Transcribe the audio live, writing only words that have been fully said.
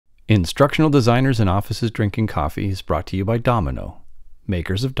Instructional Designers in Offices Drinking Coffee is brought to you by dominKnow,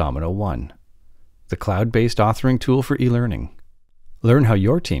 makers of dominKnow One, the cloud-based authoring tool for e-learning. Learn how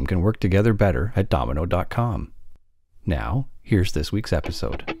your team can work together better at dominKnow.com. Now, here's this week's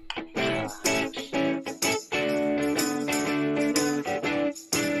episode.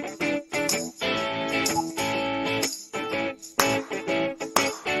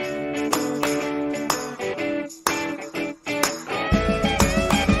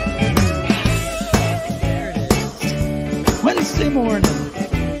 Wednesday morning.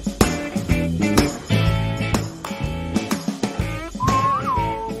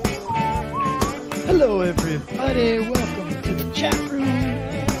 Hello, everybody. Welcome to the chat room.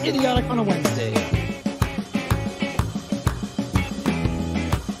 Idiotic on a Wednesday.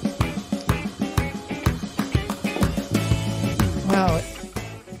 Wow.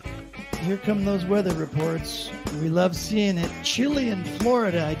 Here come those weather reports. We love seeing it. Chilly in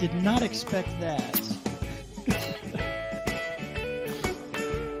Florida. I did not expect that.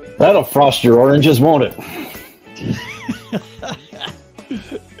 That'll frost your oranges, won't it?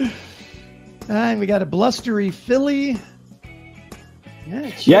 And we got a blustery Philly.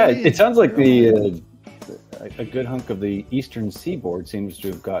 Yeah, it sounds like a good hunk of the eastern seaboard seems to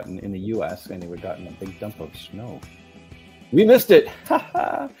have gotten in the U.S. and they've gotten a big dump of snow. We missed it.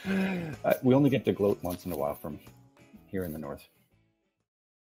 We only get to gloat once in a while from here in the north.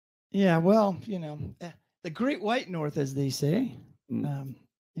 Yeah, well, the Great White North, as they say.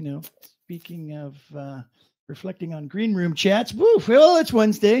 Speaking of reflecting on green room chats, well, it's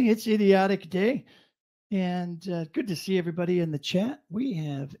Wednesday. It's Idiotic Day. And good to see everybody in the chat. We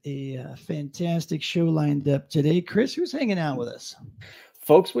have a fantastic show lined up today. Chris, who's hanging out with us?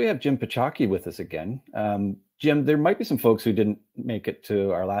 Folks, we have Jim Piechocki with us again. Jim, there might be some folks who didn't make it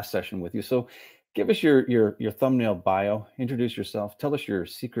to our last session with you. So give us your thumbnail bio, introduce yourself, tell us your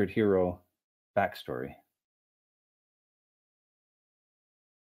secret hero backstory.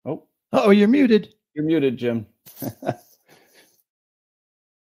 Oh, you're muted. You're muted, Jim.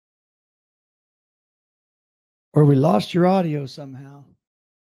 Or we lost your audio somehow.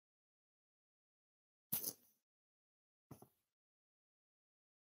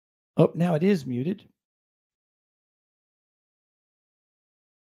 Oh, now it is muted.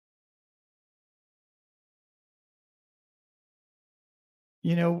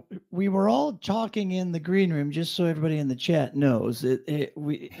 We were all talking in the green room, just so everybody in the chat knows. It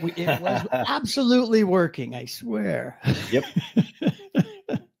was absolutely working, I swear. Yep.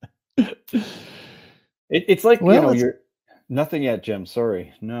 It's like, you're nothing yet, Jim.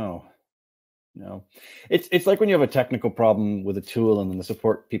 Sorry. No. It's like when you have a technical problem with a tool and then the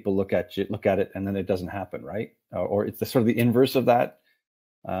support people look at it and then it doesn't happen, right? Or it's the sort of the inverse of that.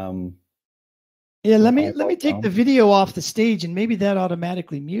 Yeah, let me take the video off the stage and maybe that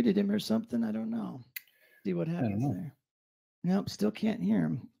automatically muted him or something. I don't know. See what happens there. Nope, still can't hear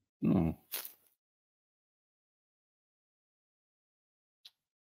him. No.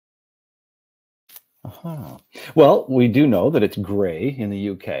 Uh-huh. Well, we do know that it's gray in the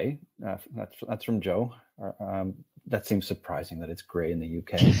UK. That's from Joe. That seems surprising that it's gray in the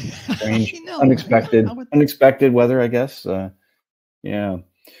UK. Strange, unexpected weather, I guess. Yeah.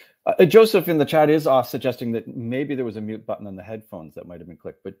 Joseph in the chat is suggesting that maybe there was a mute button on the headphones that might have been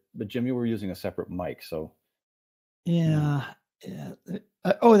clicked, but Jim, you were using a separate mic, so. Yeah.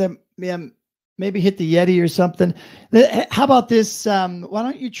 Maybe hit the Yeti or something. How about this? Why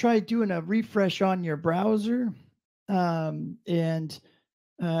don't you try doing a refresh on your browser? And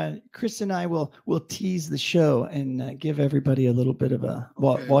Chris and I will tease the show and give everybody a little bit of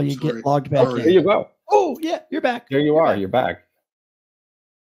while you get logged back in. There you go. Oh, yeah, you're back. There you are. You're back.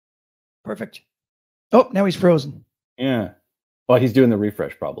 Perfect. Oh, now he's frozen. Yeah. Well, he's doing the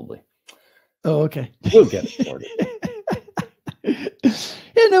refresh probably. Oh, okay. We'll get it sorted.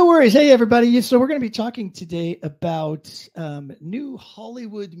 Yeah, no worries. Hey, everybody. So we're going to be talking today about new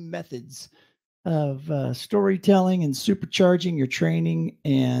Hollywood methods of storytelling and supercharging your training,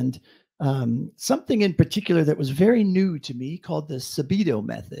 and something in particular that was very new to me called the Subito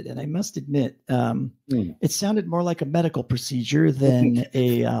method. And I must admit, it sounded more like a medical procedure than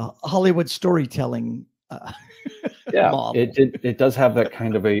a Hollywood storytelling model. It does have that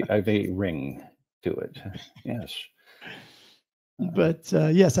kind of a ring to it. Yes. But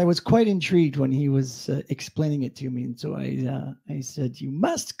yes, I was quite intrigued when he was explaining it to me. And so I said, you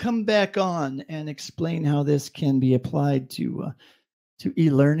must come back on and explain how this can be applied to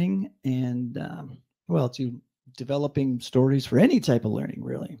e-learning and, to developing stories for any type of learning,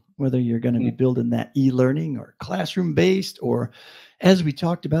 really, whether you're going to be building that e-learning or classroom-based, or, as we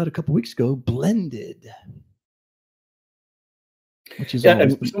talked about a couple weeks ago, blended. which is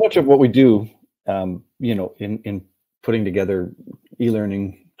and so much of what we do, in putting together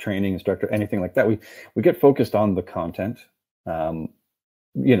e-learning, training, instructor, anything like that, we get focused on the content,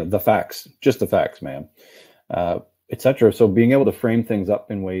 the facts, just the facts, man, etc. So being able to frame things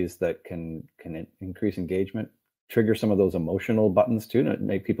up in ways that can increase engagement, trigger some of those emotional buttons too, to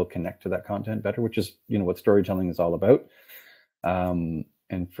make people connect to that content better, which is what storytelling is all about. And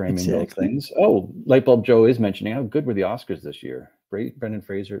framing those things. Oh, Lightbulb Joe is mentioning how good were the Oscars this year. Brendan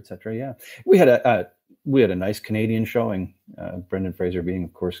Fraser, etc. Yeah, we had a nice Canadian showing. Brendan Fraser being,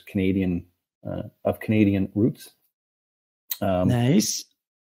 of course, Canadian of Canadian roots. Nice.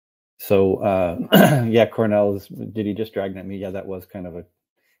 So Cornell did he just dragnet me? Yeah, that was it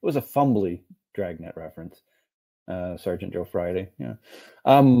was a fumbly dragnet reference. Sergeant Joe Friday. Yeah.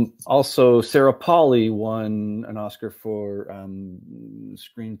 Also, Sarah Polley won an Oscar for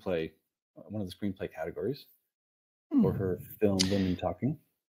screenplay, one of the screenplay categories for her film Women Talking.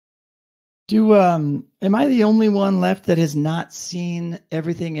 Am I the only one left that has not seen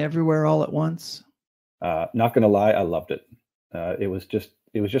Everything Everywhere All at Once? Not gonna lie, I loved it. It was just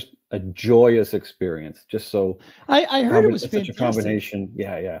a joyous experience. Just so I heard it was such a combination.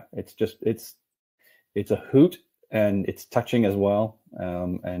 Yeah. It's a hoot. And it's touching as well,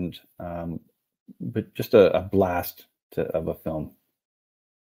 but just a blast of a film.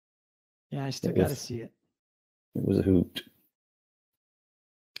 Yeah, I still got to see it. It was a hoot.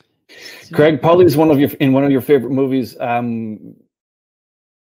 Craig, Polly is one of your favorite movies.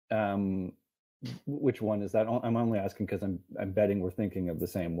 Which one is that? I'm only asking because I'm betting we're thinking of the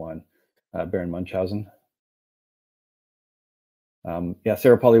same one. Baron Munchausen.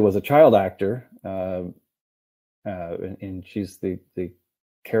 Sarah Polley was a child actor. And she's the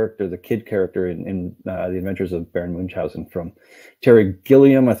character, the kid character in The Adventures of Baron Munchausen from Terry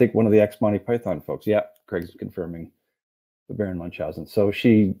Gilliam, I think one of the ex-Monty Python folks. Yeah, Craig's confirming the Baron Munchausen. So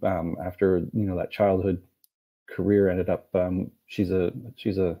she, after that childhood career, ended up she's a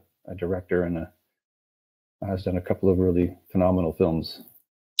director and has done a couple of really phenomenal films.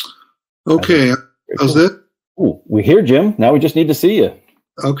 Okay, how's that? Ooh, we hear Jim. Now we just need to see you.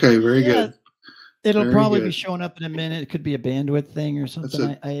 Okay, very good. It'll probably be showing up in a minute. It could be a bandwidth thing or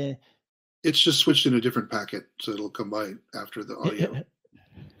something. It's just switched in a different packet, so it'll come by after the audio.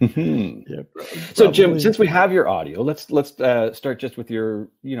 So, Jim, since we have your audio, let's start just with your,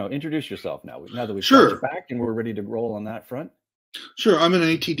 introduce yourself now. Now that we've got you back and we're ready to roll on that front. Sure. I'm an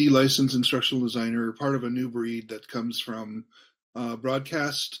ATD licensed instructional designer, part of a new breed that comes from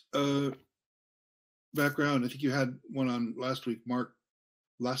broadcast background. I think you had one on last week, Mark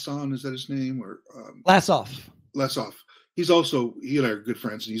Lasson, is that his name? Or Lassoff. He and I are good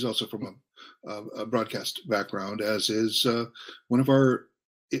friends, and he's also from a broadcast background, as is one of our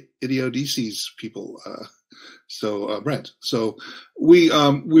IDIODC's people. Brent. So we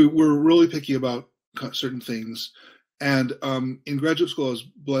were really picky about certain things. And in graduate school, I was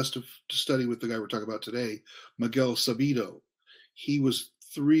blessed to study with the guy we're talking about today, Miguel Sabido. He was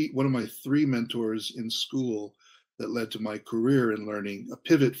one of my three mentors in school that led to my career in learning, a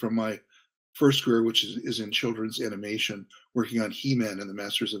pivot from my first career, which is in children's animation, working on He-Man and the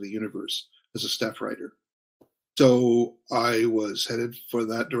Masters of the Universe as a staff writer. So I was headed for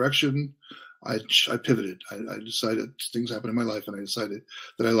that direction. I pivoted. I decided things happened in my life, and I decided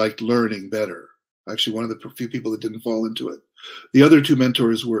that I liked learning better. Actually, one of the few people that didn't fall into it. The other two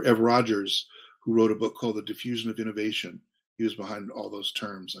mentors were Ev Rogers, who wrote a book called The Diffusion of Innovation. He was behind all those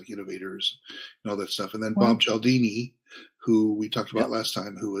terms like innovators and all that stuff. And then Bob Cialdini, who we talked about last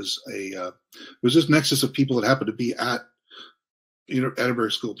time, who was was this nexus of people that happened to be at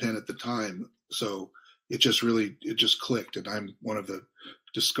Edinburgh School Penn at the time. So it just clicked, and I'm one of the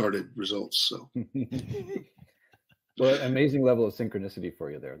discarded results. So, well, amazing level of synchronicity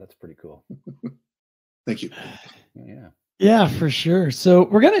for you there. That's pretty cool. Thank you. Yeah, for sure. So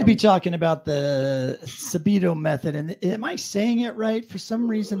we're going to be talking about the Sabido method. And am I saying it right? For some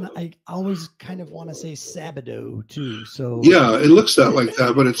reason, I always kind of want to say Sabido too. So yeah, it looks like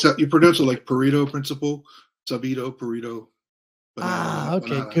that, but you pronounce it like Pareto principle, Sabido, Pareto. Okay.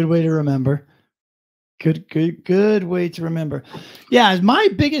 Banana. Good way to remember. Good way to remember. Yeah, my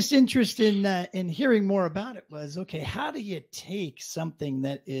biggest interest in hearing more about it was, okay, how do you take something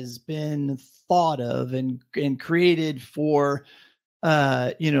that has been thought of and created for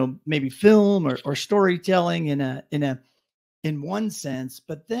maybe film or storytelling in one sense,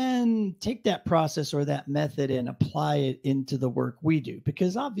 but then take that process or that method and apply it into the work we do?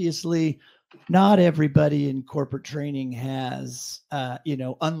 Because obviously not everybody in corporate training has,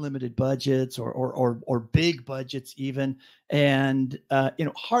 unlimited budgets or big budgets even. And,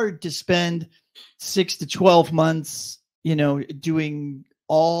 hard to spend 6 to 12 months doing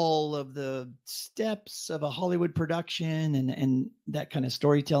all of the steps of a Hollywood production and that kind of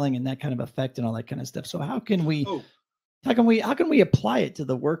storytelling and that kind of effect and all that kind of stuff. So how can we apply it to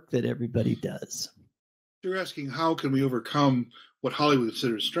the work that everybody does? You're asking how can we overcome what Hollywood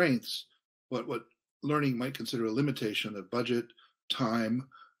considers strengths, what learning might consider a limitation of budget, time,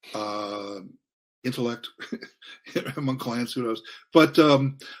 intellect among clients, who knows? But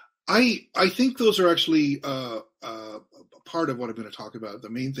I think those are actually part of what I'm going to talk about, the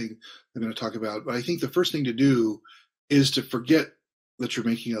main thing I'm going to talk about. But I think the first thing to do is to forget that you're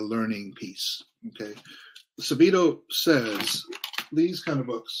making a learning piece. Okay. Sabito says these kind of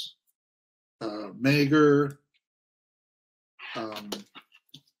books, Mager,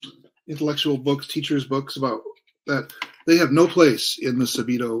 intellectual books, teachers' books about that, they have no place in the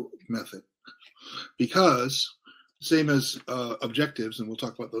Sabito method, because same as objectives, and we'll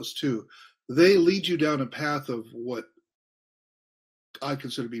talk about those too, they lead you down a path of what I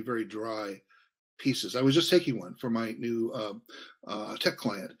consider to be very dry pieces. I was just taking one for my new tech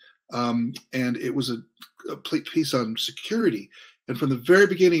client, and it was a piece on security. And from the very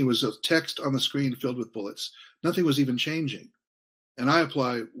beginning, it was a text on the screen filled with bullets. Nothing was even changing. And I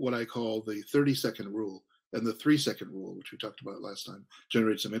apply what I call the 30-second rule and the 3-second rule, which we talked about last time,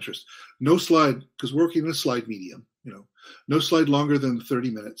 generated some interest. No slide, because we're working in a slide medium, no slide longer than 30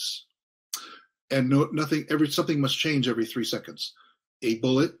 minutes. And something must change every 3 seconds. A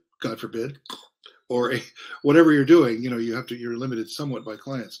bullet, God forbid, or whatever you're doing, you're limited somewhat by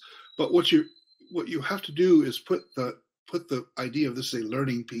clients. But what you have to do is put the idea of this as a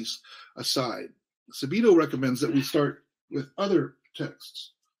learning piece aside. Sabito recommends that we start with other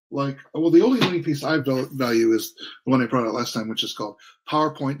texts. The only learning piece I value is the one I brought out last time, which is called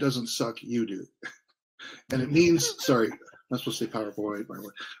PowerPoint Doesn't Suck, You Do. And it means, sorry, I'm not supposed to say PowerPoint, by the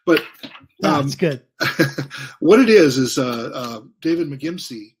way, but that's good. What it is David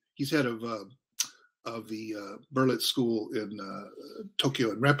McGimsey, he's head of the Berlitz School in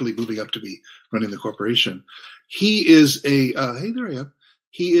Tokyo and rapidly moving up to be running the corporation. He is hey, there I am.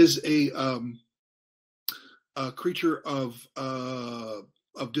 He is a creature of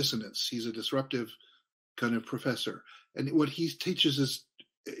dissonance. He's a disruptive kind of professor, and what he teaches is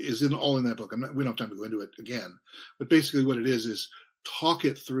all in that book. We don't have time to go into it again, but basically what it is talk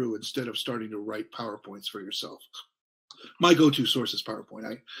it through instead of starting to write PowerPoints for yourself. My go-to source is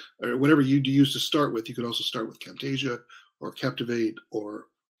PowerPoint. Or whatever you use to start with, you could also start with Camtasia or Captivate or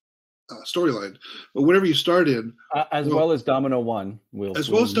Storyline. But whatever you start in, as well as Domino One,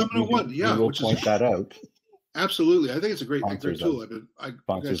 yeah, we'll point that out. Absolutely, I think it's a great tool.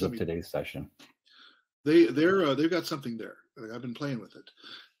 Sponsors of today's session. They've got something there. I've been playing with it,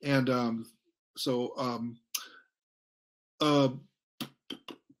 and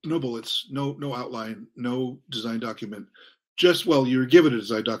no bullets, no outline, no design document. Just, you're given a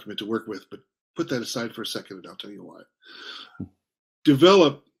design document to work with, but put that aside for a second, and I'll tell you why.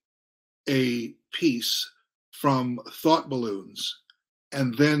 Develop a piece from thought balloons,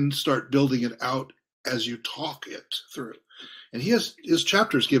 and then start building it out as you talk it through. And his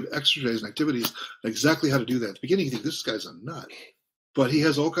chapters give exercises and activities on exactly how to do that. At the beginning, you think this guy's a nut, but he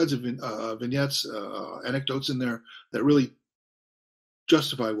has all kinds of vignettes, anecdotes in there that really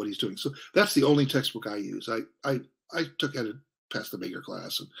justify what he's doing. So that's the only textbook I use. I had to pass the Mager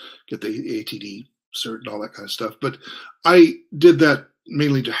class and get the ATD cert and all that kind of stuff. But I did that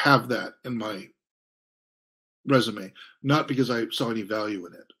mainly to have that in my resume, not because I saw any value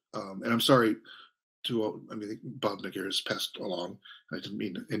in it. And I'm sorry Bob Mager has passed along. I didn't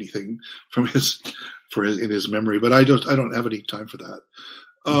mean anything from in his memory, but I don't have any time for that.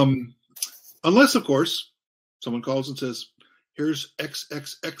 Unless, of course, someone calls and says, here's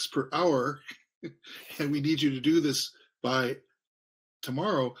XXX per hour, and we need you to do this by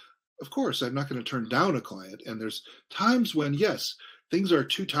tomorrow. Of course, I'm not going to turn down a client. And there's times when, yes, things are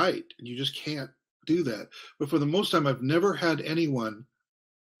too tight and you just can't do that. But for the most time, I've never had anyone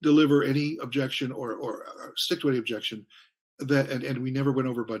deliver any objection or stick to any objection and we never went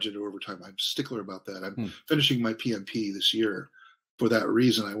over budget or over time. I'm a stickler about that. I'm finishing my PMP this year for that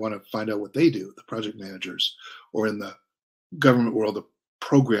reason. I want to find out what they do, the project managers, or in the government world, the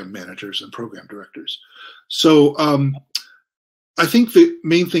program managers and program directors. So I think the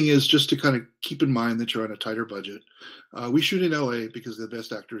main thing is just to kind of keep in mind that you're on a tighter budget. We shoot in LA because the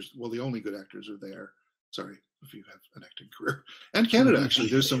best actors, the only good actors are there. Sorry if you have an acting career. And Canada, actually.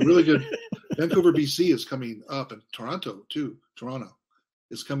 There's some really good. Vancouver, BC is coming up, and Toronto, too. Toronto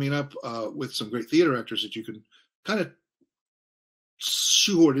is coming up with some great theater actors that you can kind of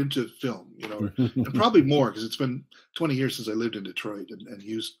shoehorned into film, you know, and probably more because it's been 20 years since I lived in Detroit and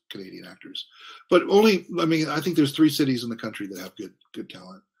used Canadian actors. But only, I mean, I think there's 3 cities in the country that have good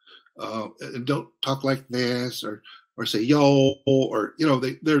talent. And don't talk like this or say yo, or, you know,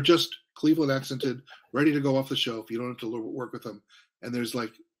 they're just Cleveland accented, ready to go off the shelf. You don't have to work with them. And there's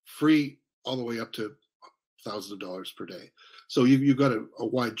like free all the way up to thousands of dollars per day. So you've got a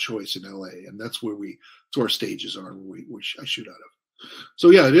wide choice in LA, and that's where our stages are, where I shoot out of. So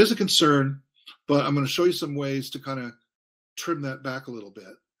yeah, it is a concern, but I'm going to show you some ways to kind of trim that back a little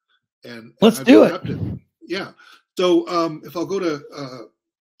bit. And let's do it. Yeah. So if I'll go to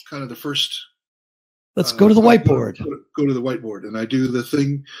kind of the first. Let's go to the whiteboard. Go to the whiteboard, and I do the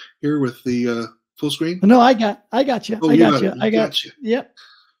thing here with the full screen. No, I got you. Oh, I got you. Yep.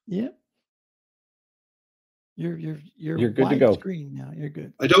 You're good to go. Screen now. You're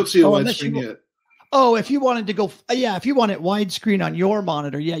good. I don't see a wide screen yet. Oh, if you wanted to go, if you want it widescreen on your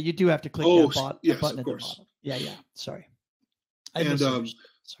monitor, yeah, you do have to click that button at the bottom. Yeah. Sorry. And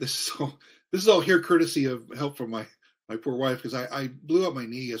this is all here courtesy of help from my poor wife, because I blew out my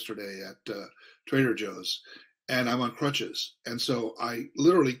knee yesterday at Trader Joe's, and I'm on crutches, and so I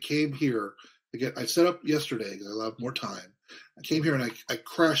literally came here to get. I set up yesterday because I have more time. I came here and I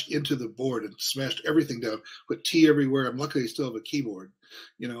crashed into the board and smashed everything down, put tea everywhere. I'm lucky I still have a keyboard,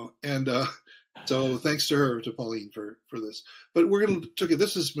 you know, and so thanks to her, to Pauline for this. But we're going to take it.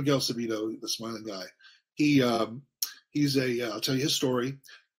 This is Miguel Sabito, the smiling guy. He's I'll tell you his story.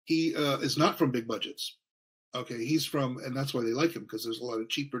 He is not from big budgets. Okay, he's from, and that's why they like him, because there's a lot of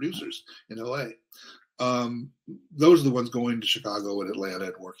cheap producers in LA. Those are the ones going to Chicago and Atlanta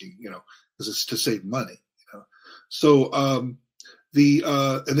and working, you know, because it's to save money, you know. So and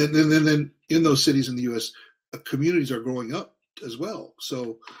then in those cities in the U.S., communities are growing up as well.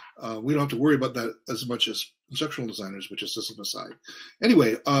 So we don't have to worry about that as much as instructional designers, which is just an aside.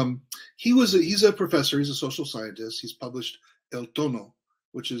 Anyway, he's a professor. He's a social scientist. He's published El Tono,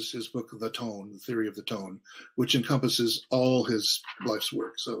 which is his book, The Tone, The Theory of the Tone, which encompasses all his life's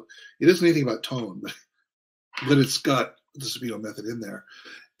work. So it isn't anything about tone, but it's got the Sabito method in there.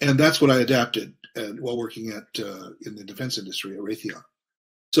 And that's what I adapted while working in the defense industry at Raytheon.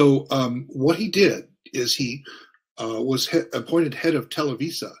 So what he did is he was appointed head of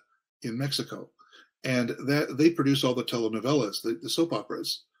Televisa in Mexico. And that they produce all the telenovelas, the soap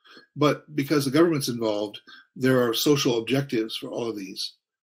operas. But because the government's involved, there are social objectives for all of these.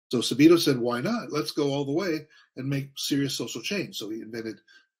 So Sabito said, why not? Let's go all the way and make serious social change. So he invented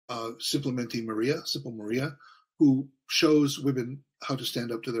Simple Maria, who shows women how to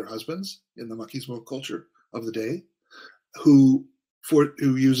stand up to their husbands in the machismo culture of the day, who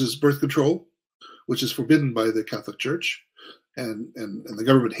uses birth control, which is forbidden by the Catholic Church. And the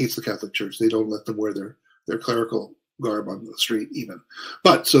government hates the Catholic Church. They don't let them wear their clerical garb on the street even.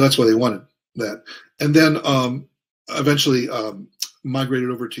 But so that's why they wanted that. And then eventually migrated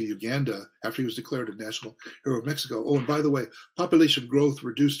over to Uganda after he was declared a national hero of Mexico. Oh, and by the way, population growth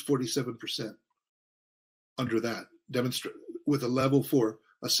reduced 47% under that, with a level 4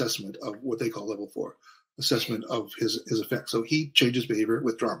 assessment of what they call level 4 assessment of his effects. So he changes behavior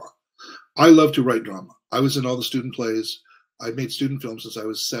with drama. I love to write drama. I was in all the student plays. I made student films since I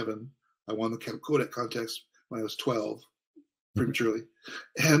was 7. I won the Kodak contest when I was 12, prematurely.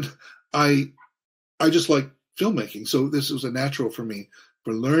 And I just like filmmaking. So this was a natural for me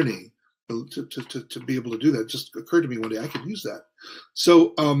for learning to be able to do that. It just occurred to me one day I could use that.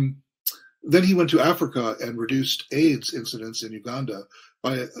 So then he went to Africa and reduced AIDS incidents in Uganda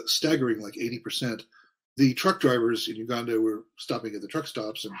by a staggering like 80%. The truck drivers in Uganda were stopping at the truck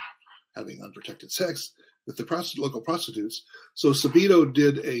stops and having unprotected sex with the local prostitutes. So Sabito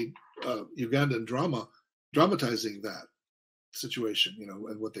did a Ugandan drama dramatizing that situation, you know,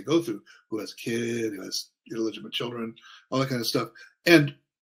 and what they go through, who has a kid, who has illegitimate children, all that kind of stuff. And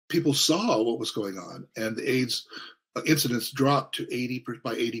people saw what was going on, and the AIDS incidents dropped to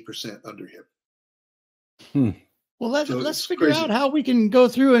 80% under him. Well, let's figure out how we can go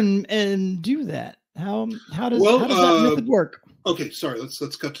through and do that. How does that method work? Okay, sorry.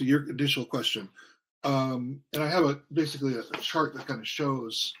 Let's cut to your initial question. And I have basically a chart that kind of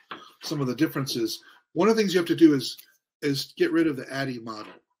shows some of the differences. One of the things you have to do is get rid of the ADDIE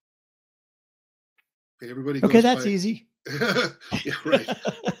model. Okay, everybody. Okay, that's easy. Yeah, right.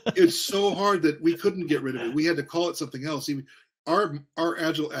 It's so hard that we couldn't get rid of it. We had to call it something else. Even our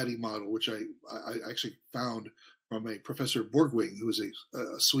Agile ADDIE model, which I actually found from a Professor Borgwing, who is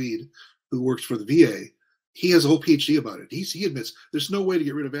a Swede who works for the VA. He has a whole PhD about it. He admits there's no way to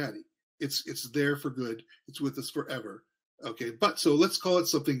get rid of ADDIE. It's there for good. It's with us forever. Okay, but so let's call it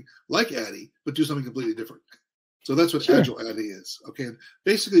something like ADDIE, but do something completely different. So that's what Agile ADDIE is. Okay, and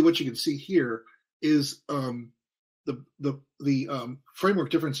basically what you can see here is the framework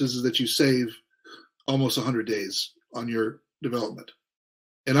difference is that you save almost 100 days on your development.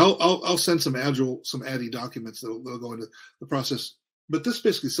 And I'll send some ADDIE documents that'll go into the process. But this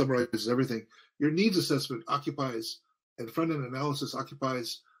basically summarizes everything. Your needs assessment occupies, and front-end analysis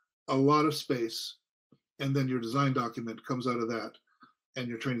occupies a lot of space, and then your design document comes out of that, and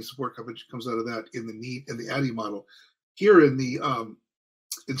your training support coverage comes out of that in the ADDIE model. Here in the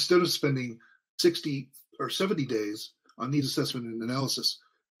instead of spending 60 or 70 days on needs assessment and analysis,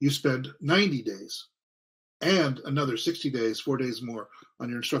 you spend 90 days and another 60 days, 4 days more on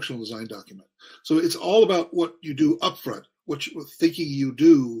your instructional design document. So it's all about what you do upfront, what thinking you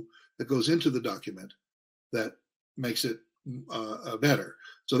do that goes into the document that makes it better.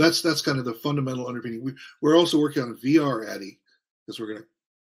 So that's kind of the fundamental underpinning. We're also working on a VR ADDIE because we're going to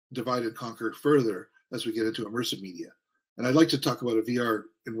divide and conquer further as we get into immersive media. And I'd like to talk about a VR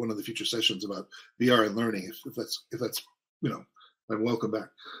in one of the future sessions about VR and learning, if that's I'm welcome back.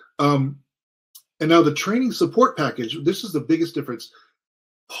 And now the training support package, this is the biggest difference.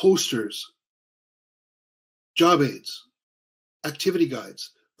 Posters, job aids, activity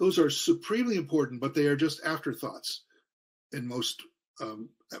guides, those are supremely important, but they are just afterthoughts in most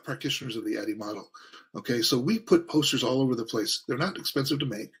practitioners of the ADDIE model. Okay, so we put posters all over the place. They're not expensive to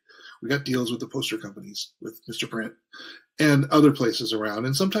make. We got deals with the poster companies, with Mr. Brent, and other places around.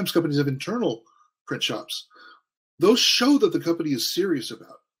 And sometimes companies have internal print shops. Those show that the company is serious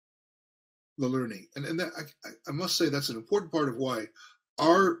about the learning. And that, I must say that's an important part of why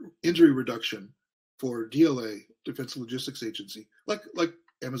our injury reduction for DLA, Defense Logistics Agency, like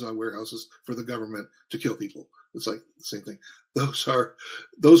Amazon warehouses for the government to kill people. It's like the same thing.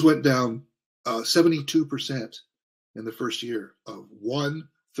 Those went down 72% in the first year of one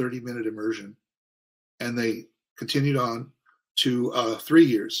 30-minute immersion, and they continued on to 3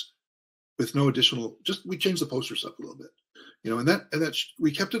 years with no additional. Just we changed the posters up a little bit, and that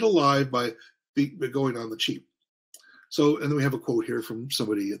we kept it alive by going on the cheap. So, and then we have a quote here from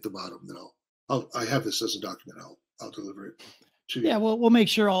somebody at the bottom that I have this as a document. I'll deliver it. Yeah, we'll make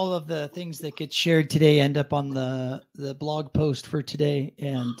sure all of the things that get shared today end up on the blog post for today,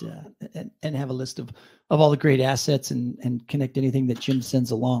 and have a list of all the great assets and connect anything that Jim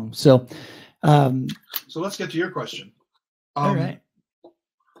sends along. So let's get to your question. All right,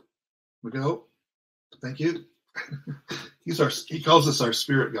 we go. Thank you. He calls us our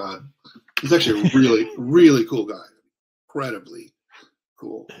spirit god. He's actually a really, really cool guy. Incredibly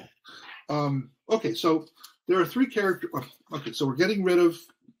cool. Okay, so there are three characters. Okay, so we're getting rid of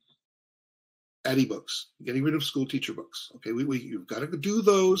ADDIE books, getting rid of school teacher books. Okay, you've got to do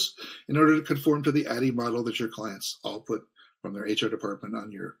those in order to conform to the ADDIE model that your clients all put from their HR department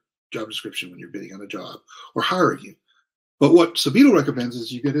on your job description when you're bidding on a job or hiring you. But what Sabino recommends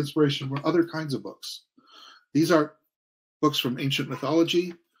is you get inspiration from other kinds of books. These are books from ancient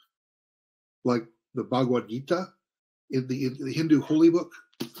mythology, like the Bhagavad Gita, in the Hindu holy book,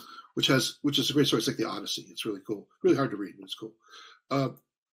 which is a great story. It's like the Odyssey. It's really cool. Really hard to read, but it's cool.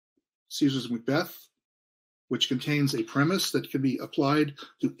 Caesar's Macbeth, which contains a premise that can be applied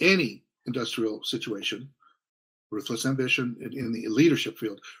to any industrial situation. Ruthless ambition in the leadership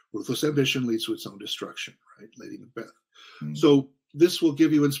field. Ruthless ambition leads to its own destruction, right? Lady Macbeth. Mm-hmm. So this will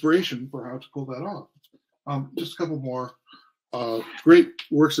give you inspiration for how to pull that off. Just a couple more great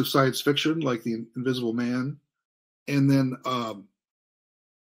works of science fiction, like The Invisible Man, and then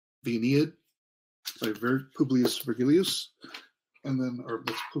the Aeneid by Publius Virgilius, and then, or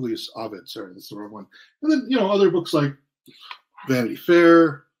that's Publius Ovid, sorry, that's the wrong one. And then, other books like Vanity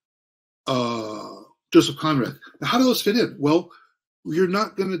Fair, Joseph Conrad. Now, how do those fit in? Well, you're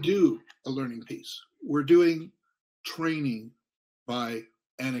not going to do a learning piece. We're doing training by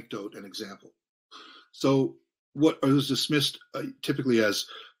anecdote and example. So what are those dismissed typically as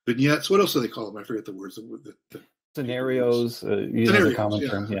vignettes? What else do they call them? I forget the words. Scenarios, a common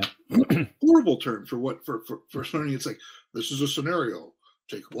term, yeah. Horrible term for learning. It's like, this is a scenario.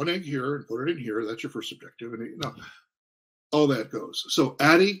 Take one egg here and put it in here. That's your first objective, and all that goes. So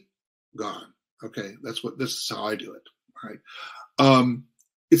ADDIE, gone. Okay, this is how I do it. All right,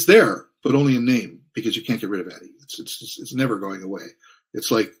 it's there, but only in name, because you can't get rid of ADDIE. It's never going away.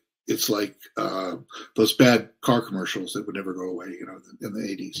 It's like those bad car commercials that would never go away, in the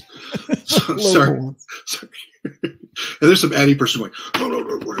 80s. Sorry. And there's some ADDIE person going,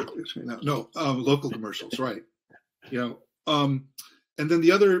 no, local commercials, right? And then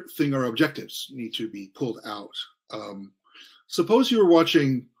the other thing are objectives need to be pulled out. Suppose you were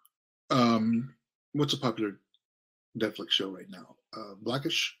watching, what's a popular Netflix show right now?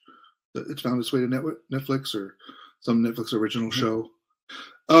 Blackish. It's found its way to Netflix, or some Netflix original show.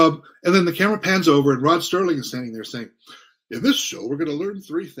 And then the camera pans over, and Rod Sterling is standing there saying, "In this show, we're going to learn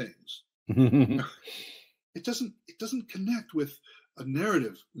 3 things." It doesn't connect with a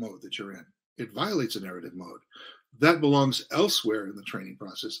narrative mode that you're in. It violates a narrative mode. That belongs elsewhere in the training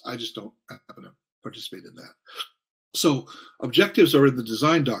process. I just don't happen to participate in that. So objectives are in the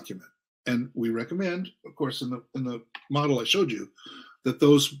design document, and we recommend, of course, in the model I showed you, that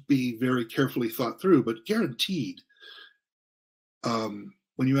those be very carefully thought through, but guaranteed.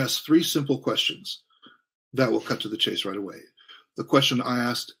 When you ask 3 simple questions, that will cut to the chase right away. The question I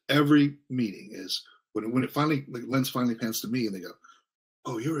asked every meeting is, when it finally, the lens finally pans to me and they go,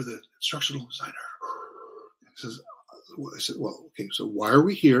 "Oh, you're the instructional designer." I said, "Well, okay, so why are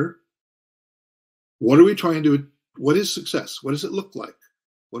we here? What are we trying to, what is success? What does it look like?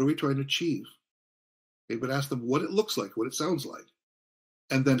 What are we trying to achieve?" Okay, but ask them what it looks like, what it sounds like,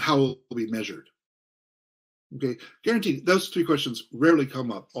 and then how it will be measured. Okay, guaranteed, those 3 questions rarely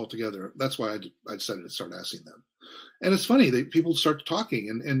come up altogether. That's why I decided to start asking them. And it's funny, people start talking,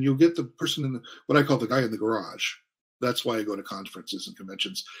 and you'll get the person in what I call the guy in the garage. That's why I go to conferences and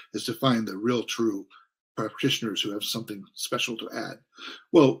conventions, is to find the real true practitioners who have something special to add.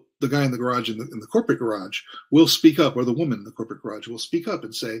 Well, the guy in the garage, in the corporate garage, will speak up, or the woman in the corporate garage will speak up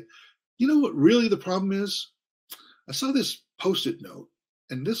and say, "You know what really the problem is? I saw this Post-it note,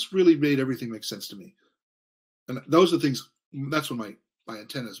 and this really made everything make sense to me." And those are the things, that's when my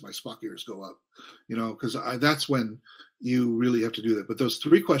antennas, my Spock ears go up, because that's when you really have to do that. But those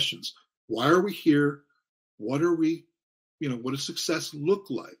 3 questions: why are we here? What are we, what does success look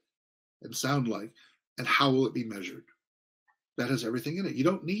like and sound like? And how will it be measured? That has everything in it. You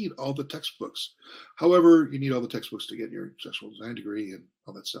don't need all the textbooks. However, you need all the textbooks to get your instructional design degree and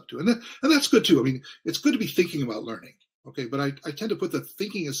all that stuff too. And that's good too. I mean, it's good to be thinking about learning. Okay, but I tend to put the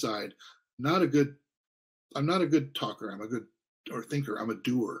thinking aside. I'm not a good talker. I'm a good thinker. I'm a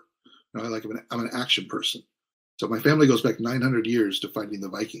doer. I'm an action person. So my family goes back 900 years to finding the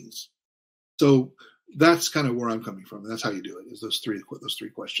Vikings. So that's kind of where I'm coming from. And that's how you do it, is those three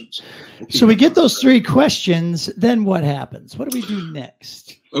questions. So we get those 3 questions. Then what happens? What do we do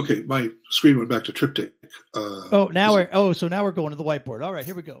next? Okay. My screen went back to triptych. So now we're going to the whiteboard. All right,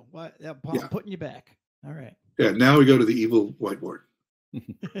 here we go. I'm putting you back. All right. Yeah. Now we go to the evil whiteboard.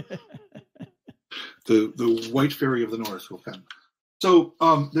 The white fairy of the north will come. So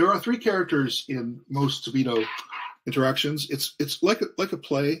there are 3 characters in most Subito interactions. It's like a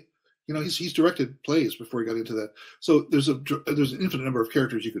play. He's directed plays before he got into that. So there's an infinite number of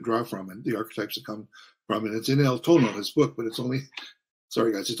characters you could draw from, and the archetypes that come from. And it's in El Tono, his book, but it's only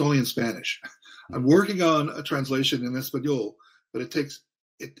in Spanish. I'm working on a translation in Espanol, but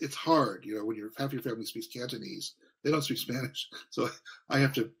it's hard. When half your family speaks Cantonese, they don't speak Spanish. So I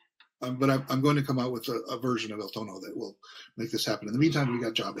have to. But I'm going to come out with a version of El Tono that will make this happen. In the meantime, we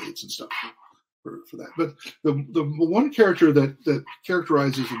got job aids and stuff for that. But the one character that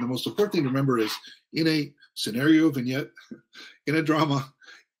characterizes, and the most important thing to remember is, in a scenario vignette, in a drama,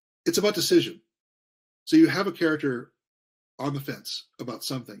 it's about decision. So you have a character on the fence about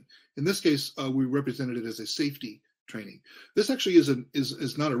something. In this case, we represented it as a safety training. This actually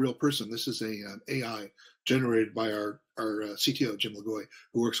is not a real person. This is an AI generated by our CTO, Jim Lagoy,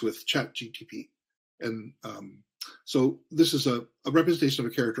 who works with ChatGPT. And so this is a representation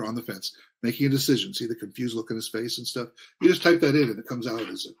of a character on the fence making a decision. See the confused look in his face and stuff? You just type that in and it comes out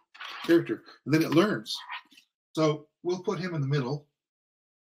as a character. And then it learns. So we'll put him in the middle.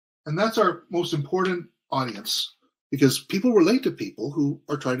 And that's our most important audience, because people relate to people who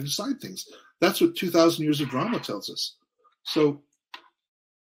are trying to decide things. That's what 2,000 years of drama tells us. So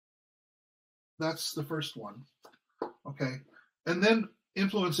that's the first one. Okay. And then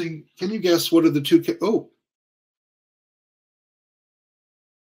influencing, can you guess what are the 2?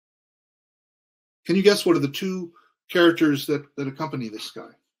 Can you guess what are the 2 characters that accompany this guy?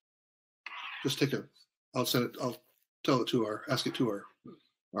 Just I'll ask it to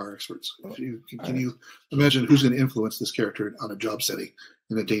our experts. Can you imagine who's going to influence this character on a job setting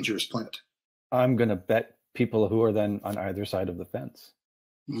in a dangerous plant? I'm going to bet people who are then on either side of the fence.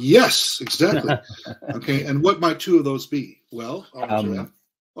 Yes, exactly. Okay, and what might 2 of those be? Well,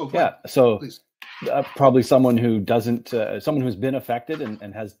 so probably someone who doesn't, someone who's been affected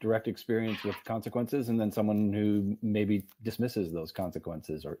and has direct experience with consequences, and then someone who maybe dismisses those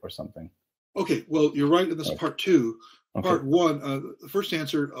consequences or something. Okay, well, you're right in this part 2. Okay. Part 1, the first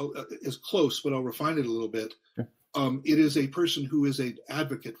answer is close, but I'll refine it a little bit. Sure. It is a person who is an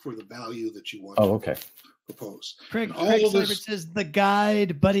advocate for the value that you want to propose. Craig Seibert says the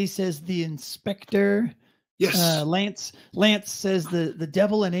guide. Buddy says the inspector. Yes. Lance says the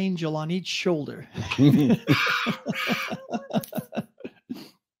devil and angel on each shoulder.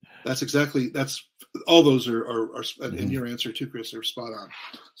 That's all those are in your answer too, Chris, are spot on.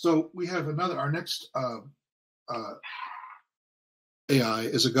 So we have our next AI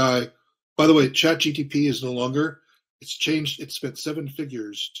is a guy, by the way, ChatGTP is no longer, it's changed, it spent 7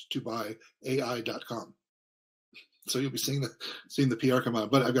 figures to buy AI.com. So you'll be seeing the PR come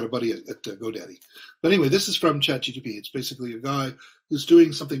out. But I've got a buddy at GoDaddy. But anyway, this is from ChatGTP. It's basically a guy who's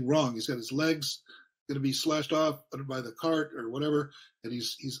doing something wrong. He's got his legs going to be slashed off by the cart or whatever, and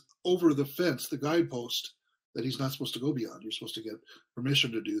he's over the fence, the guidepost that he's not supposed to go beyond. You're supposed to get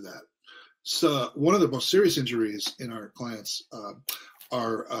permission to do that. So one of the most serious injuries in our clients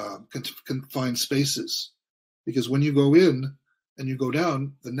are confined spaces, because when you go in and you go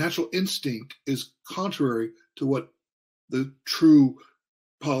down, the natural instinct is contrary to what the true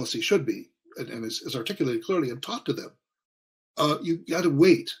policy should be, and is articulated clearly and taught to them. You got to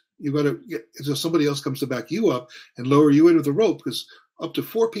wait. You got to get until somebody else comes to back you up and lower you in with a rope, because up to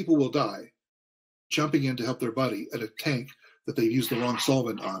 4 people will die jumping in to help their buddy at a tank that they've used the wrong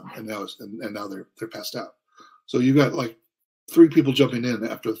solvent on, and now they're passed out. So you got like 3 people jumping in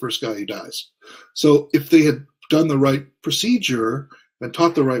after the first guy who dies. So if they had done the right procedure and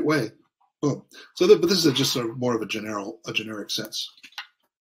taught the right way, boom. But this is just more of a generic sense.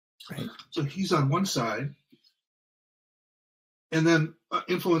 Right. So he's on one side, and then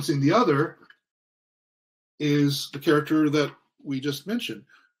influencing the other is the character that we just mentioned,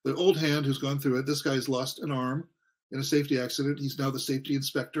 the old hand who's gone through it. This guy's lost an arm in a safety accident. He's now the safety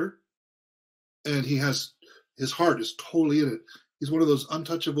inspector, and his heart is totally in it. He's one of those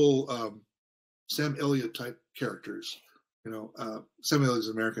untouchable Sam Elliott type characters. Sam Elliott is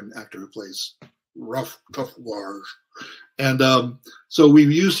an American actor who plays rough, tough wars. And so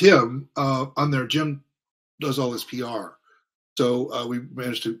we've used him on there. Jim does all his PR. So we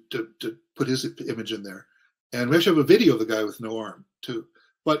managed to put his image in there. And we actually have a video of the guy with no arm, too.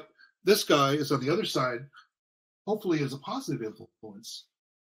 But this guy is on the other side, hopefully as a positive influence.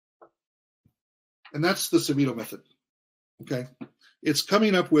 And that's the Savito method. Okay? It's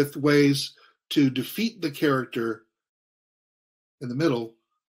coming up with ways to defeat the character in the middle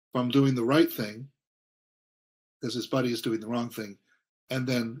from doing the right thing, because his buddy is doing the wrong thing, and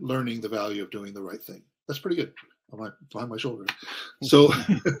then learning the value of doing the right thing. That's pretty good. Behind my shoulder. So,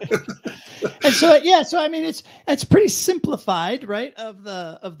 and so I mean, it's pretty simplified, right, of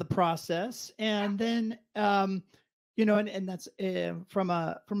the process, and then and that's from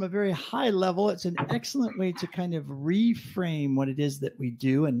a very high level. It's an excellent way to kind of reframe what it is that we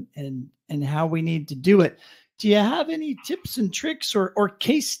do and how we need to do it. Do you have any tips and tricks or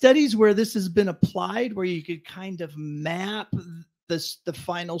case studies where this has been applied, where you could kind of map the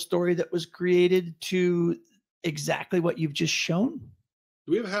final story that was created to exactly what you've just shown?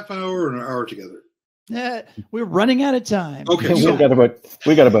 Do we have a half an hour or an hour together? We're running out of time. Okay,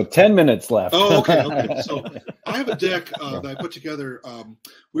 we got about 10 minutes left. Oh, okay. So I have a deck that I put together.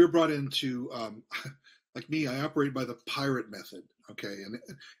 We were brought into, like me, I operate by the pirate method. Okay, and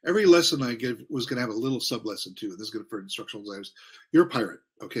every lesson I give was going to have a little sub lesson too. This is good for instructional designers. You're a pirate.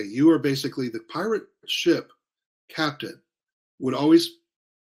 Okay, you are basically the pirate ship captain. Would always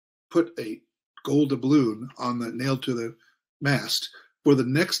put a gold doubloon nailed to the mast for the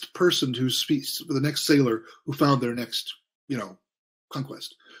next person who speaks, for the next sailor who found their next,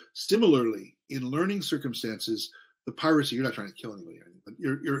 conquest. Similarly, in learning circumstances, the piracy, you're not trying to kill anybody, but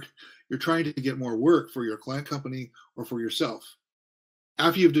you're trying to get more work for your client company or for yourself.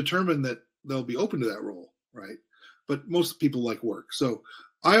 After you've determined that they'll be open to that role, right? But most people like work. So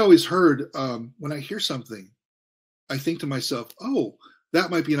I always heard, when I hear something, I think to myself, oh, that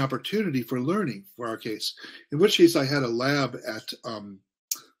might be an opportunity for learning for our case. In which case I had a lab at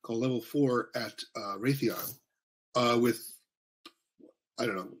called Level 4 at Raytheon with, I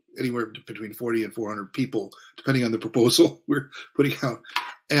don't know, anywhere between 40 and 400 people, depending on the proposal we're putting out.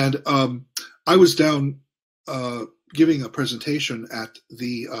 And I was down giving a presentation at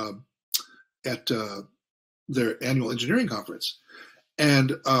their annual engineering conference.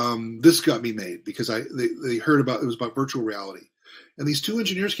 And this got me made because they heard about, it was about virtual reality. And these 2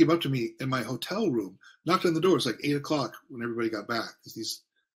 engineers came up to me in my hotel room, knocked on the door. It's like 8 o'clock when everybody got back, because these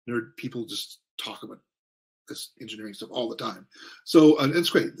nerd people just talk about this engineering stuff all the time. So, and it's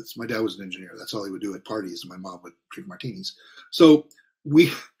great. My dad was an engineer. That's all he would do at parties, and my mom would drink martinis. So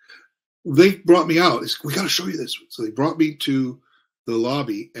they brought me out. We got to show you this. So they brought me to the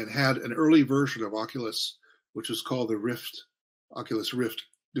lobby and had an early version of Oculus, which was called the Oculus Rift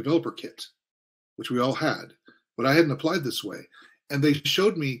Developer Kit, which we all had, but I hadn't applied this way. And they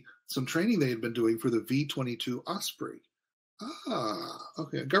showed me some training they had been doing for the V-22 Osprey.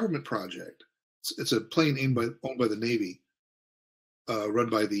 Okay, a government project. It's a plane owned by the Navy, run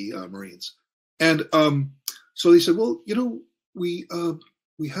by the Marines. And so they said, well, we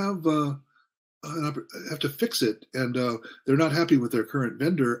have to fix it, and they're not happy with their current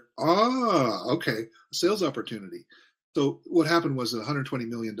vendor. Okay, a sales opportunity. So what happened was a $120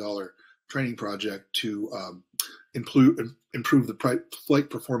 million training project to improve the flight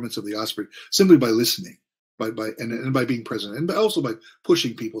performance of the Osprey simply by listening, by being present, and also by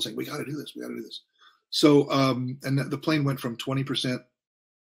pushing people, saying, we got to do this, we got to do this. So and the plane went from 20%.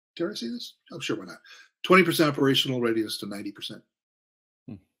 Dare I say this? Oh, sure, why not? 20% operational readiness to 90%.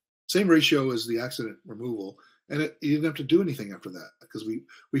 Same ratio as the accident removal, and you didn't have to do anything after that because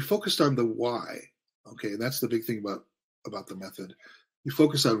we focused on the why. Okay, and that's the big thing about the method. You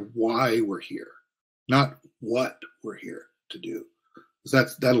focus on why we're here, not what we're here to do.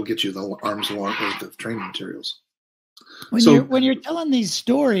 That'll get you the arm's length of training materials. When you're telling these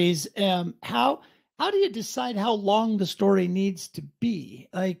stories, how do you decide how long the story needs to be,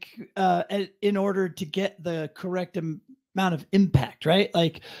 like in order to get the correct amount of impact, right?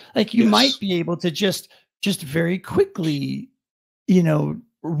 Like you might be able to just very quickly,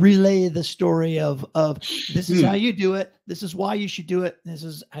 relay the story of this is how you do it, this is why you should do it, this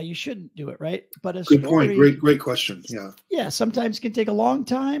is how you shouldn't do it, right? But a good story, point, great question. Yeah, sometimes can take a long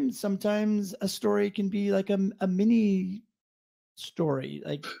time. Sometimes a story can be like a mini story.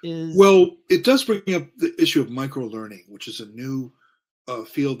 Well, it does bring up the issue of micro learning, which is a new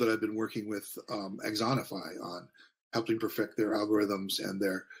field that I've been working with Axonify on, helping perfect their algorithms and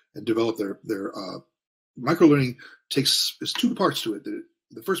develop their micro learning. There's two parts to it.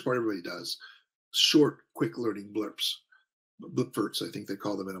 The first part everybody does, short, quick learning blipverts, I think they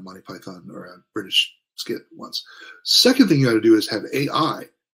call them in a Monty Python or a British skit once. Second thing you got to do is have AI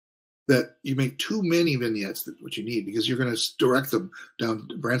that you make too many vignettes that what you need, because you're going to direct them down,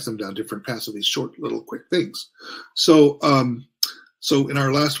 branch them down different paths of these short little quick things. So in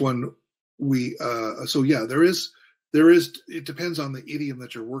our last one, there is, it depends on the idiom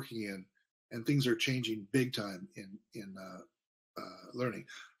that you're working in, and things are changing big time in learning.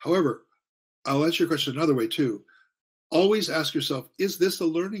 However, I'll answer your question another way too. Always ask yourself, is this a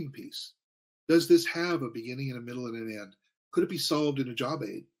learning piece? Does this have a beginning and a middle and an end? Could it be solved in a job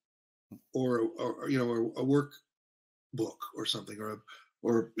aid or a work book or something,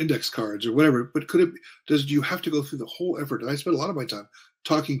 or index cards or whatever? But do you have to go through the whole effort? And I spend a lot of my time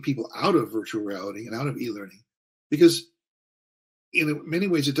talking people out of virtual reality and out of e-learning, because in many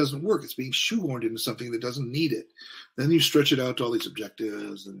ways it doesn't work. It's being shoehorned into something that doesn't need it. Then you stretch it out to all these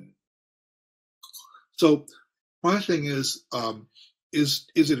objectives. And so my thing is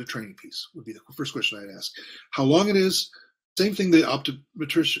it a training piece would be the first question I'd ask. How long it is, same thing the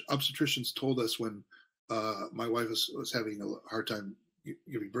obstetricians told us when my wife was having a hard time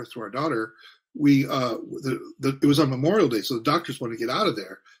giving birth to our daughter. It was on Memorial Day, so the doctors wanted to get out of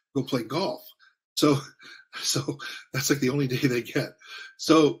there, go play golf. So that's like the only day they get.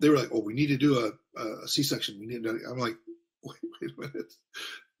 So they were like, "Oh, we need to do a C-section. We need to." I'm like, wait a minute.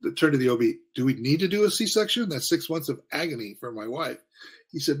 Turn to the OB. Do we need to do a C-section? That's 6 months of agony for my wife.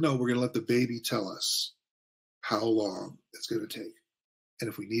 He said, "No, we're going to let the baby tell us how long it's going to take, and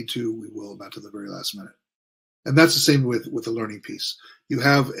if we need to, we will, not to the very last minute." And that's the same with the learning piece. You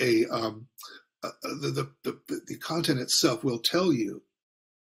have the content itself will tell you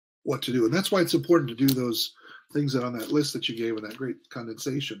what to do. And that's why it's important to do those things that on that list that you gave in that great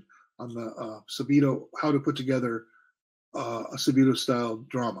condensation on the Sabito, how to put together a Sabito style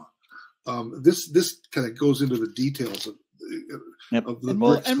drama. This kind of goes into the details of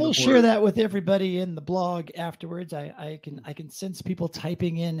the and we'll share that with everybody in the blog afterwards. I can sense people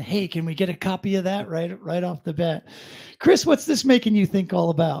typing in, "Hey, can we get a copy of that?" right off the bat. Chris, what's this making you think all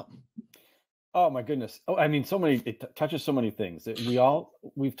about? Oh my goodness. Oh, I mean, it touches so many things.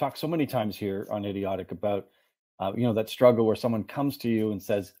 We've talked so many times here on Idiotic about, that struggle where someone comes to you and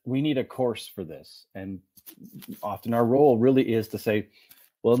says, we need a course for this. And often our role really is to say,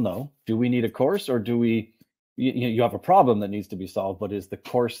 well, no, do we need a course, or do you have a problem that needs to be solved, but is the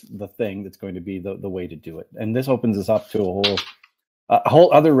course the thing that's going to be the way to do it? And this opens us up to a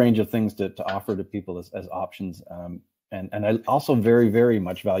whole other range of things to offer to people as options. And I also very, very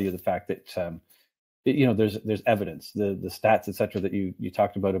much value the fact that, there's evidence, the stats, et cetera, that you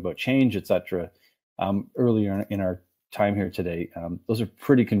talked about change, et cetera, earlier in our time here today. Those are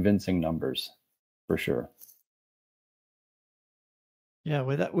pretty convincing numbers for sure. Yeah,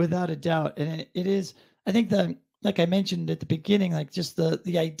 without a doubt. And it is, I think the like I mentioned at the beginning, like just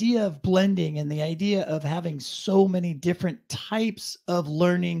the idea of blending and the idea of having so many different types of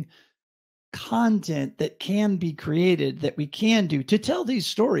learning content that can be created, that we can do to tell these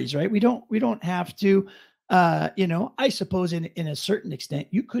stories, right? We don't have to, I suppose in a certain extent,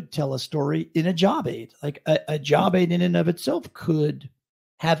 you could tell a story in a job aid. Like a job aid in and of itself could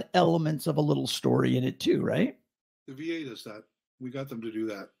have elements of a little story in it too, right? The VA does that. We got them to do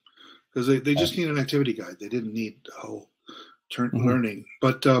that because they just need an activity guide. They didn't need learning.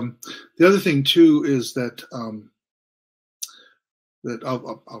 But the other thing too is that that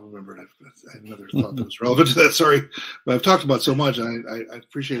I'll remember it. I had another thought that was relevant to that. Sorry, but I've talked about so much. I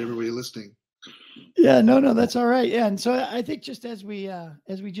appreciate everybody listening. Yeah, no, that's all right. Yeah, and so I think just as we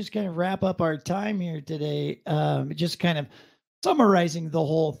just kind of wrap up our time here today, just kind of summarizing the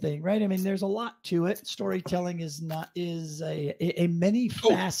whole thing, right? I mean, there's a lot to it. Storytelling is a many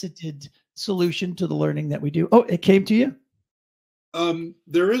faceted solution to the learning that we do. Oh, it came to you?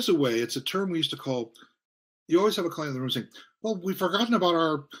 There is a way. It's a term we used to call. You always have a client in the room saying, "Well, we've forgotten about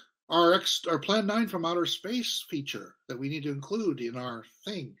our Plan 9 from outer space feature that we need to include in our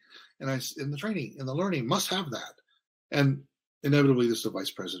thing." And in the training, in the learning, must have that. And inevitably, this is the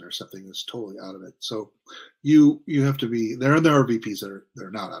vice president or something that's totally out of it. So you have to be there. And there are VPs that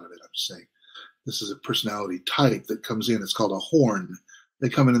are not out of it. I'm just saying, this is a personality type that comes in. It's called a horn. They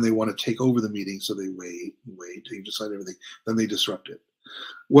come in and they want to take over the meeting, so they wait till you decide everything, then they disrupt it.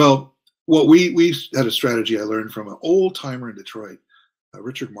 Well, what we had a strategy I learned from an old timer in Detroit,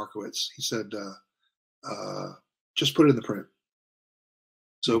 Richard Markowitz. He said, just put it in the print.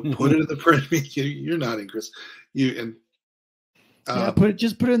 So put it in the print. You're nodding, Chris. Just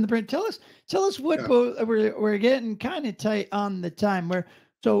put it in the print. Tell us what we're getting kind of tight on the time.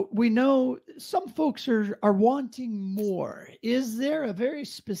 So we know some folks are wanting more. Is there a very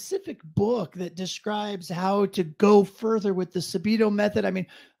specific book that describes how to go further with the Sabito method? I mean,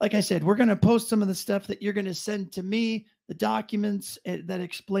 like I said, we're going to post some of the stuff that you're going to send to me, the documents that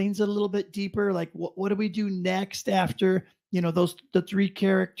explains it a little bit deeper. Like what do we do next after, the 3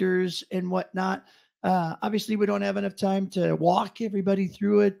 characters and whatnot? Obviously we don't have enough time to walk everybody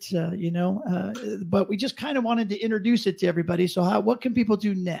through it, but we just kind of wanted to introduce it to everybody. So what can people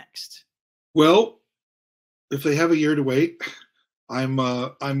do next? Well, if they have a year to wait, I'm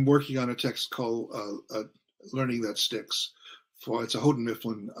working on a text called Learning That Sticks. It's a Houghton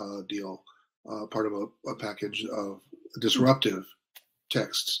Mifflin deal, part of a package of disruptive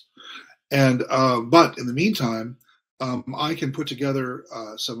texts. And but in the meantime, I can put together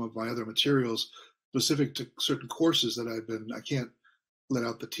some of my other materials specific to certain courses that I can't let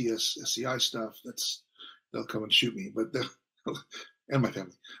out the TSSCI stuff. They'll come and shoot me, but and my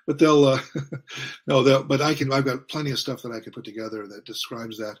family, but but I've got plenty of stuff that I can put together that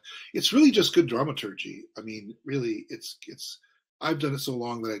describes that. It's really just good dramaturgy. I mean, really, I've done it so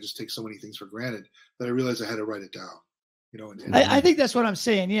long that I just take so many things for granted that I realize I had to write it down. I think that's what I'm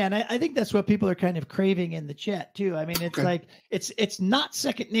saying. Yeah. And I think that's what people are kind of craving in the chat too. I mean, it's like, it's not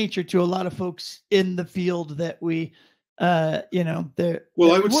second nature to a lot of folks in the field that we, I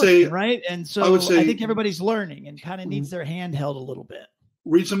would say, right. And so I think everybody's learning and kind of needs their hand held a little bit.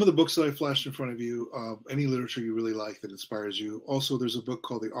 Read some of the books that I flashed in front of you, any literature you really like that inspires you. Also, there's a book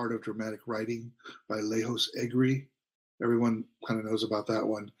called The Art of Dramatic Writing by Lejos Egri. Everyone kind of knows about that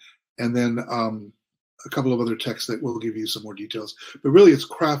one. And then, a couple of other texts that will give you some more details, but really it's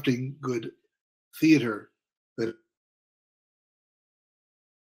crafting good theater that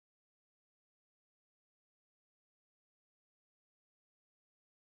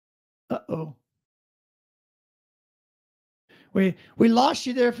we lost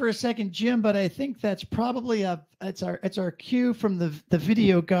you there for a second, Jim, but I think that's probably it's our cue from the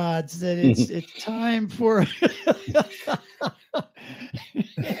video gods that it's time for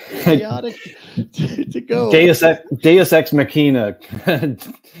chaotic to go. Deus Ex Machina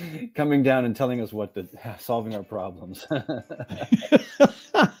coming down and telling us solving our problems.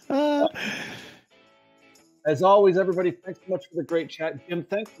 As always, everybody, thanks so much for the great chat. Jim,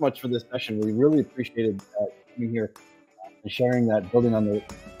 thanks so much for this session. We really appreciated coming here and sharing that, building on the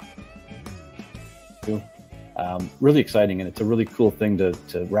really exciting, and it's a really cool thing to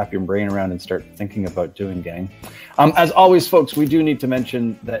wrap your brain around and start thinking about doing, gang. As always, folks, we do need to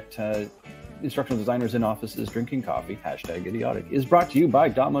mention that Instructional Designers in Offices Drinking Coffee, #idiotic, is brought to you by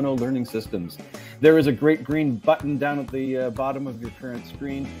dominKnow Learning Systems. There is a great green button down at the bottom of your current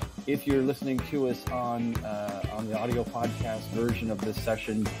screen. If you're listening to us on the audio podcast version of this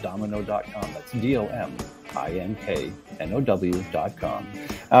session, dominknow.com. That's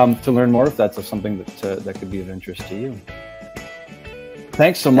DOMINKNOW.com. To learn more if that's something that could be of interest to you.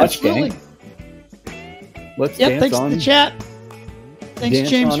 Thanks so much, gang. Let's dance thanks on. to the chat. Thanks, Dance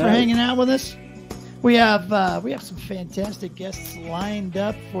James, on for out. hanging out with us. We have some fantastic guests lined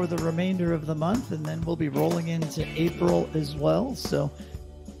up for the remainder of the month, and then we'll be rolling into April as well. So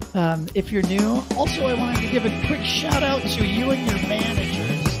if you're new, also I wanted to give a quick shout out to you and your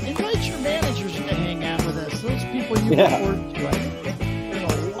managers. Invite your managers to hang out with us. Those people you report to. I think they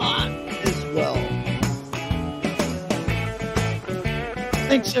learn a lot as well.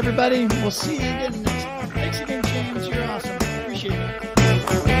 Thanks, everybody. We'll see you again next time. Thanks again, James. You're awesome. Appreciate it.